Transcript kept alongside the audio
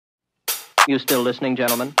You still listening,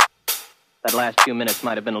 gentlemen? That last few minutes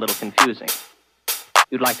might have been a little confusing.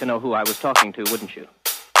 You'd like to know who I was talking to, wouldn't you?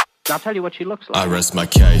 I'll tell you what she looks like. I rest my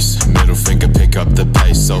case, middle finger, pick up the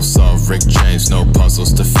pace. So solve Rick James, no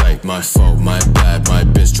puzzles to fate. My fault, my bad, my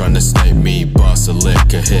bitch trying to snake me. Boss a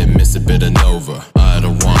lick, a hit, miss a bit of Nova. I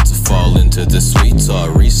don't want to fall into the sweet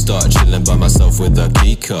talk. Restart, chilling by myself with a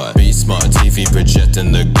key card. Be smart, TV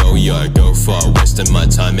projecting the go yard. Go far, wasting my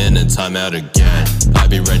time in and time out again. I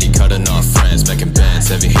be ready, cutting off friends, making bands.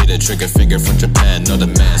 Heavy hitter, trigger finger from Japan. No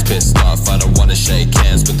demands, pissed off, I don't wanna shake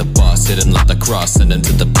hands with the boss. Hit him like the cross, send him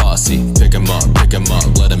to the posse. Pick him up,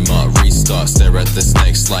 let him up, restart. Stare at the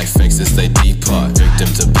snakes like fakes as they depart. Victim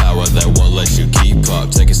to power that won't let you keep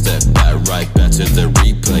up. Take a step back, right back to the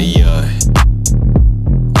replay, yeah.